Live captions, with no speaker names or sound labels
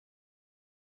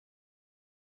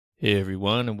Hey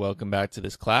everyone, and welcome back to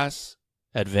this class,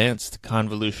 Advanced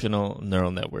Convolutional Neural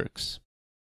Networks.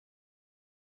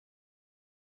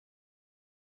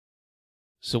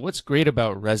 So what's great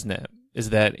about ResNet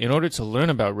is that in order to learn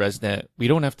about ResNet, we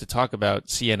don't have to talk about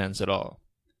CNNs at all.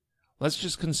 Let's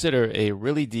just consider a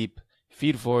really deep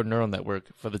feed-forward neural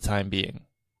network for the time being.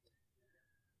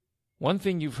 One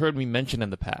thing you've heard me mention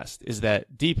in the past is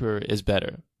that deeper is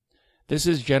better. This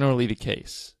is generally the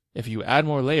case. If you add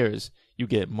more layers, you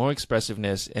get more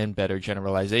expressiveness and better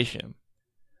generalization.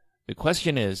 The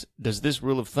question is, does this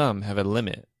rule of thumb have a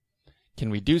limit?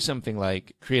 Can we do something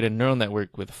like create a neural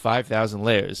network with 5,000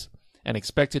 layers and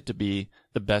expect it to be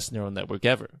the best neural network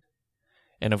ever?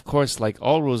 And of course, like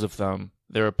all rules of thumb,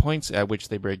 there are points at which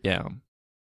they break down.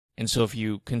 And so if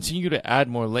you continue to add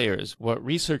more layers, what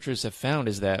researchers have found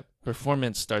is that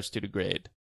performance starts to degrade.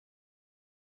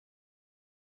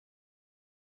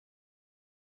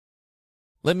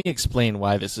 Let me explain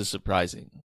why this is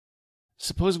surprising.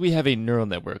 Suppose we have a neural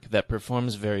network that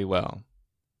performs very well.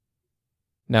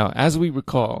 Now, as we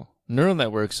recall, neural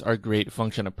networks are great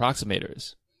function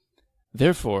approximators.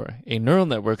 Therefore, a neural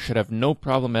network should have no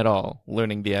problem at all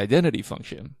learning the identity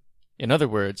function. In other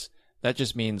words, that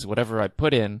just means whatever I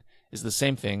put in is the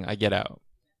same thing I get out.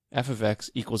 F of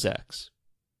x equals x.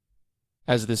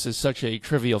 As this is such a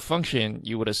trivial function,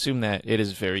 you would assume that it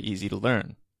is very easy to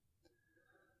learn.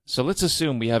 So let's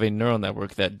assume we have a neural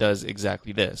network that does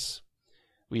exactly this.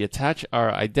 We attach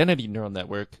our identity neural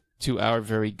network to our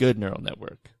very good neural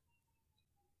network.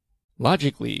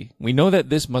 Logically, we know that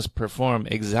this must perform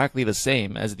exactly the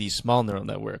same as the small neural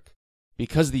network,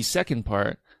 because the second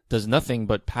part does nothing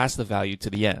but pass the value to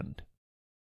the end.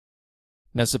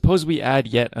 Now suppose we add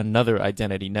yet another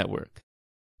identity network.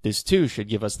 This too should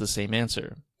give us the same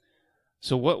answer.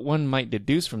 So what one might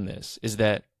deduce from this is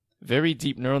that very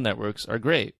deep neural networks are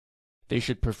great. They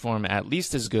should perform at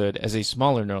least as good as a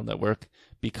smaller neural network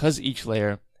because each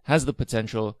layer has the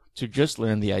potential to just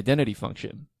learn the identity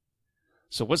function.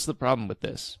 So what's the problem with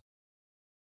this?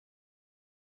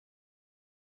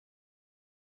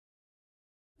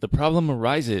 The problem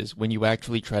arises when you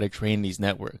actually try to train these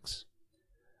networks.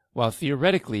 While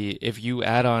theoretically, if you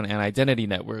add on an identity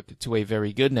network to a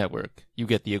very good network, you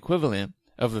get the equivalent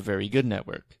of a very good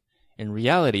network. In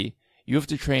reality, you have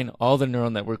to train all the neural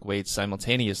network weights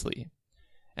simultaneously.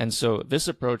 And so this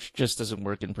approach just doesn't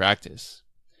work in practice.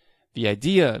 The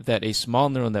idea that a small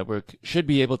neural network should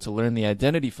be able to learn the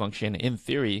identity function in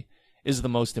theory is the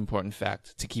most important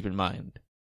fact to keep in mind.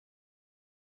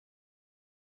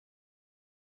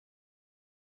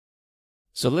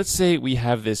 So let's say we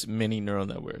have this mini neural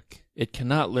network. It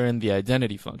cannot learn the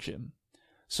identity function.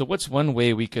 So what's one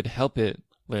way we could help it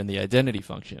learn the identity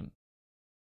function?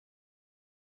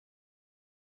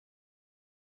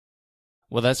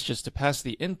 Well, that's just to pass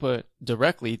the input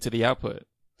directly to the output.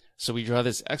 So we draw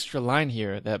this extra line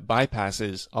here that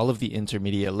bypasses all of the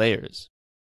intermediate layers.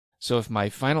 So if my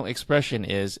final expression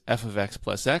is f of x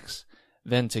plus x,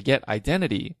 then to get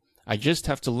identity, I just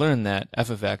have to learn that f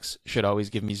of x should always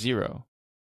give me 0.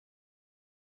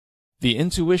 The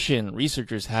intuition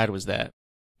researchers had was that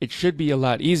it should be a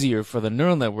lot easier for the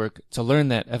neural network to learn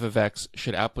that f of x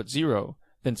should output 0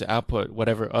 than to output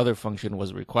whatever other function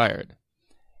was required.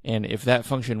 And if that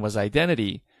function was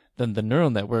identity, then the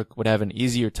neural network would have an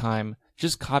easier time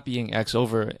just copying x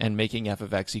over and making f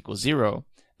of x equals 0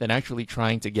 than actually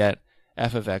trying to get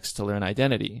f of x to learn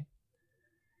identity.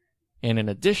 And in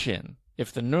addition,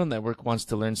 if the neural network wants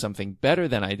to learn something better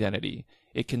than identity,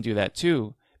 it can do that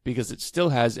too, because it still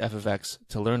has f of x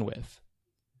to learn with.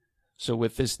 So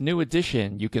with this new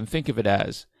addition, you can think of it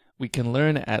as, we can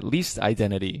learn at least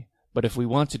identity, but if we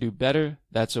want to do better,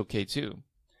 that's okay too.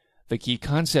 The key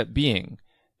concept being,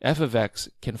 f of x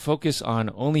can focus on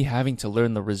only having to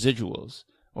learn the residuals,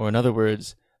 or in other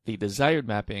words, the desired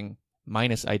mapping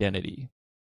minus identity.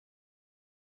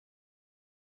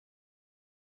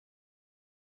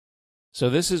 So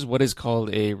this is what is called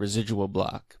a residual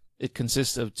block. It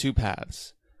consists of two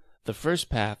paths. The first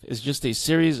path is just a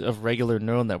series of regular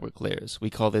neural network layers. We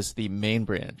call this the main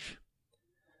branch.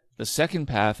 The second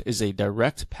path is a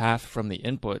direct path from the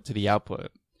input to the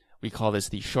output. We call this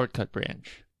the shortcut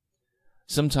branch.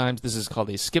 Sometimes this is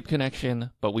called a skip connection,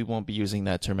 but we won't be using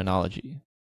that terminology.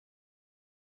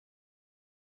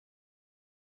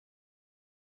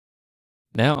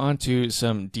 Now on to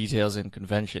some details and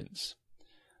conventions.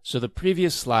 So the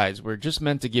previous slides were just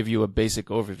meant to give you a basic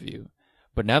overview,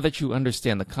 but now that you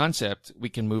understand the concept, we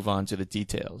can move on to the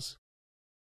details.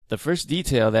 The first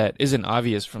detail that isn't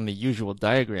obvious from the usual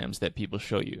diagrams that people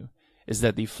show you is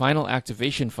that the final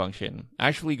activation function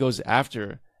actually goes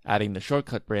after adding the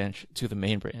shortcut branch to the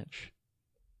main branch.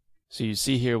 So you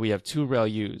see here we have two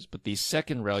ReLUs, but the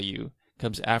second ReLU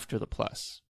comes after the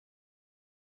plus.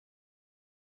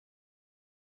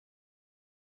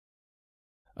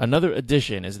 Another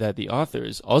addition is that the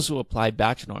authors also apply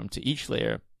batch norm to each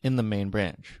layer in the main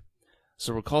branch.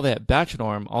 So recall that batch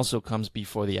norm also comes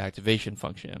before the activation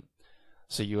function.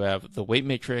 So you have the weight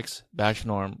matrix, batch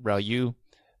norm, ReLU,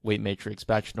 weight matrix,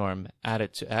 batch norm, add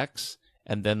it to X,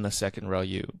 and then the second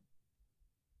ReLU.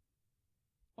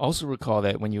 Also recall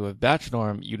that when you have batch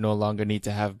norm, you no longer need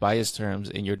to have bias terms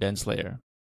in your dense layer.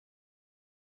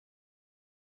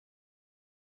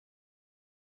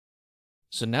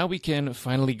 So now we can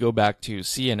finally go back to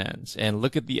CNNs and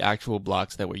look at the actual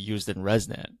blocks that were used in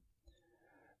ResNet.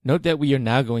 Note that we are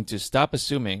now going to stop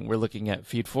assuming we're looking at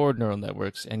feed-forward neural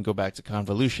networks and go back to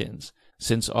convolutions,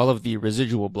 since all of the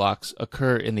residual blocks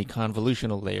occur in the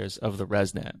convolutional layers of the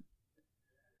ResNet.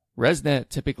 ResNet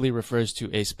typically refers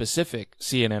to a specific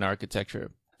CNN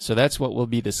architecture, so that's what we'll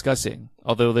be discussing,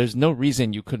 although there's no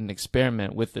reason you couldn't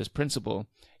experiment with this principle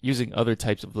using other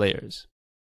types of layers.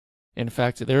 In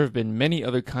fact, there have been many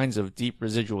other kinds of deep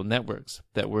residual networks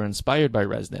that were inspired by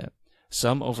ResNet,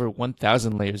 some over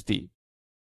 1,000 layers deep.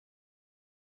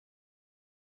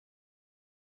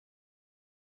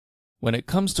 When it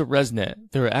comes to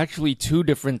ResNet, there are actually two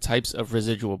different types of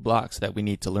residual blocks that we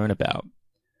need to learn about.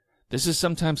 This is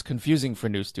sometimes confusing for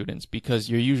new students because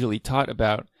you're usually taught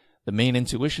about the main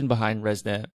intuition behind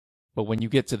ResNet, but when you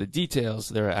get to the details,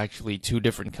 there are actually two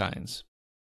different kinds.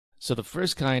 So the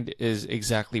first kind is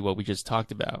exactly what we just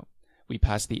talked about. We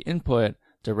pass the input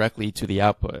directly to the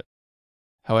output.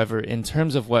 However, in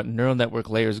terms of what neural network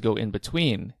layers go in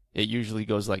between, it usually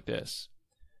goes like this.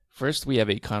 First, we have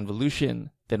a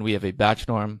convolution, then we have a batch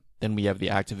norm, then we have the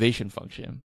activation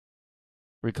function.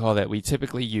 Recall that we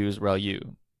typically use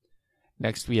ReLU.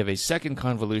 Next, we have a second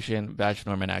convolution, batch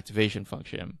norm, and activation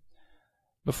function.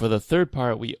 But for the third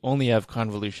part, we only have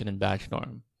convolution and batch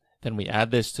norm. Then we add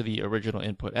this to the original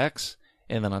input X,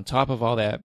 and then on top of all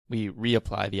that, we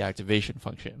reapply the activation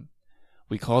function.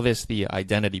 We call this the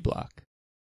identity block.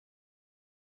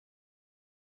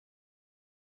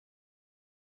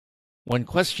 One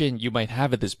question you might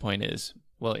have at this point is,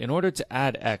 well, in order to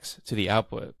add X to the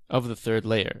output of the third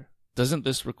layer, doesn't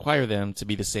this require them to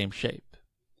be the same shape?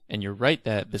 And you're right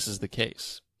that this is the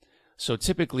case. So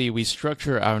typically we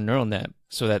structure our neural net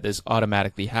so that this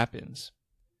automatically happens.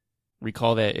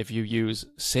 Recall that if you use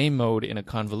same mode in a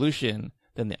convolution,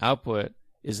 then the output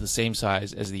is the same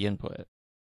size as the input.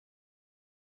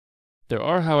 There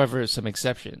are, however, some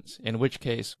exceptions, in which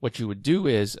case what you would do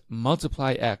is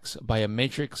multiply X by a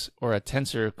matrix or a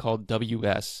tensor called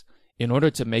WS in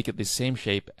order to make it the same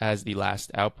shape as the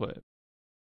last output.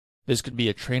 This could be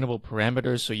a trainable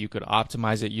parameter so you could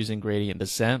optimize it using gradient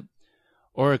descent,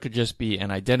 or it could just be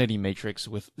an identity matrix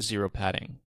with zero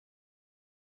padding.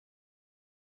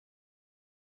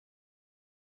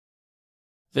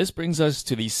 This brings us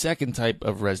to the second type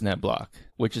of ResNet block,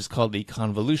 which is called the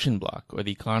convolution block, or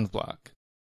the conv block.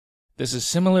 This is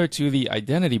similar to the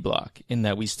identity block in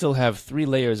that we still have three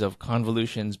layers of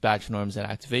convolutions, batch norms, and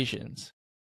activations.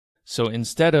 So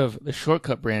instead of the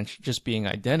shortcut branch just being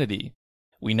identity,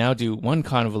 we now do one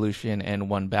convolution and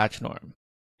one batch norm.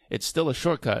 It's still a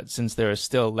shortcut since there are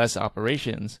still less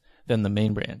operations than the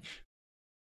main branch.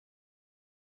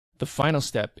 The final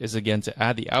step is again to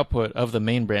add the output of the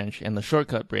main branch and the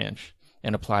shortcut branch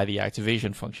and apply the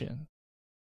activation function.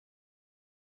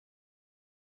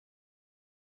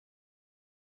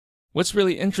 What's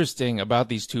really interesting about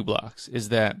these two blocks is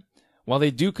that while they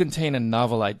do contain a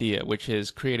novel idea, which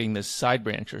is creating this side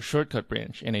branch or shortcut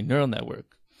branch in a neural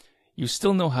network, you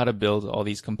still know how to build all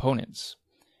these components.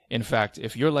 In fact,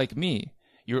 if you're like me,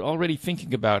 you're already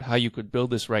thinking about how you could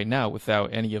build this right now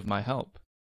without any of my help.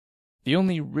 The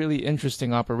only really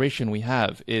interesting operation we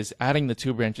have is adding the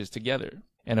two branches together,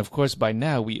 and of course by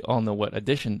now we all know what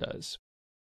addition does.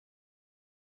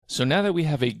 So now that we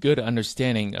have a good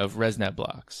understanding of ResNet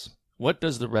blocks, what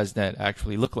does the ResNet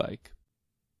actually look like?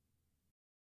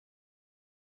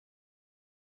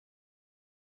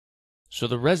 So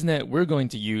the ResNet we're going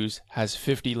to use has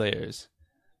 50 layers.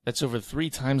 That's over 3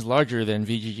 times larger than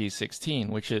VGG16,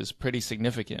 which is pretty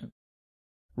significant.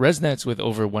 ResNets with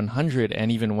over 100 and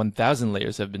even 1,000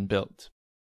 layers have been built.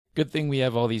 Good thing we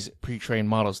have all these pre-trained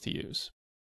models to use.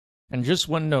 And just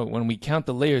one note, when we count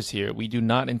the layers here, we do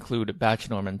not include batch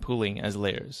norm and pooling as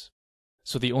layers.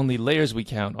 So the only layers we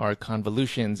count are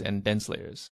convolutions and dense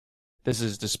layers. This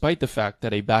is despite the fact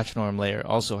that a batch norm layer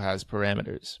also has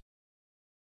parameters.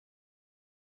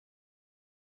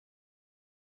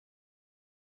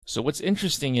 So what's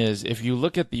interesting is, if you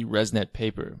look at the ResNet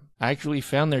paper, I actually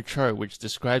found their chart which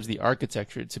describes the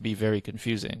architecture to be very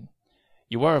confusing.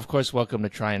 You are of course welcome to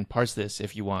try and parse this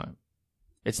if you want.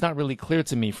 It's not really clear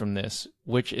to me from this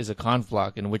which is a conv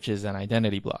block and which is an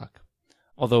identity block.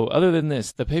 Although other than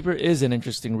this, the paper is an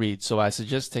interesting read, so I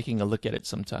suggest taking a look at it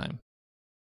sometime.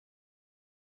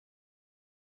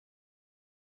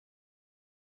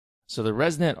 So the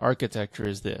ResNet architecture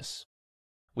is this.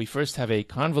 We first have a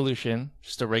convolution,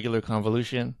 just a regular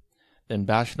convolution, then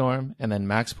bash norm, and then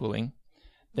max pooling.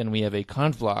 Then we have a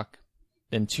conv block,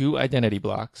 then 2 identity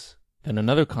blocks, then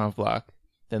another conv block,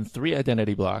 then 3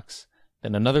 identity blocks,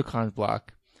 then another conv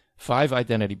block, 5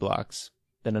 identity blocks,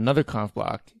 then another conv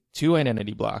block, 2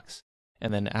 identity blocks,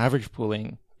 and then average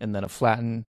pooling, and then a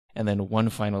flatten, and then 1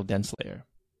 final dense layer.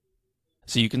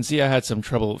 So you can see I had some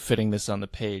trouble fitting this on the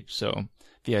page, so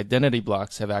the identity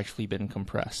blocks have actually been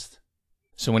compressed.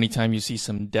 So anytime you see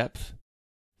some depth,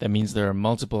 that means there are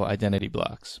multiple identity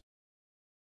blocks.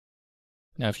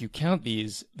 Now if you count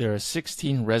these, there are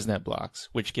 16 ResNet blocks,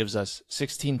 which gives us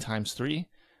 16 times 3,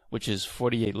 which is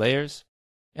 48 layers,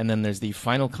 and then there's the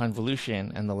final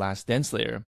convolution and the last dense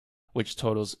layer, which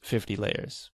totals 50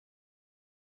 layers.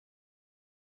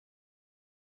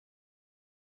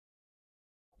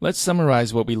 Let's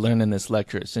summarize what we learned in this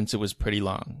lecture since it was pretty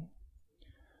long.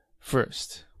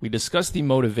 First, we discussed the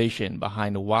motivation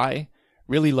behind why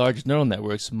really large neural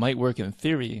networks might work in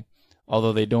theory,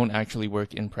 although they don't actually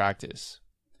work in practice.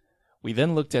 We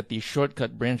then looked at the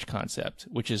shortcut branch concept,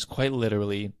 which is quite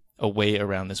literally a way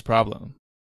around this problem.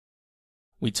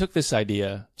 We took this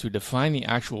idea to define the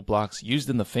actual blocks used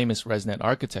in the famous ResNet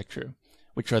architecture,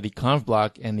 which are the conv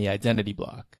block and the identity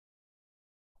block.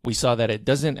 We saw that it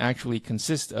doesn't actually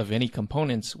consist of any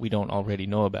components we don't already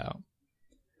know about.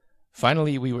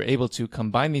 Finally, we were able to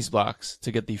combine these blocks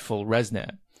to get the full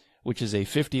ResNet, which is a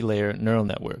 50-layer neural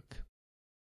network.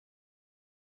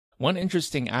 One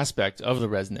interesting aspect of the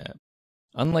ResNet,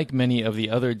 unlike many of the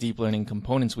other deep learning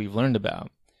components we've learned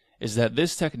about, is that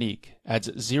this technique adds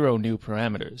 0 new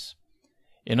parameters.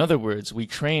 In other words, we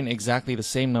train exactly the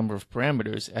same number of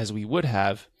parameters as we would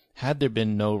have had there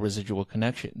been no residual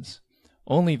connections.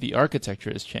 Only the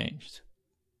architecture has changed.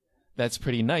 That's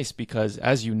pretty nice because,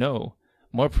 as you know,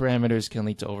 more parameters can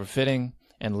lead to overfitting,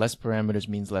 and less parameters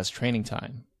means less training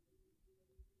time.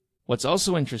 What's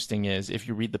also interesting is, if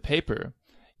you read the paper,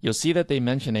 you'll see that they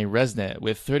mention a ResNet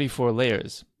with 34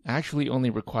 layers actually only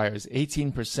requires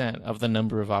 18% of the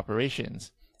number of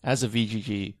operations, as a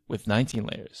VGG with 19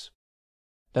 layers.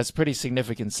 That's pretty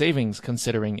significant savings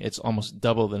considering it's almost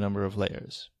double the number of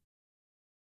layers.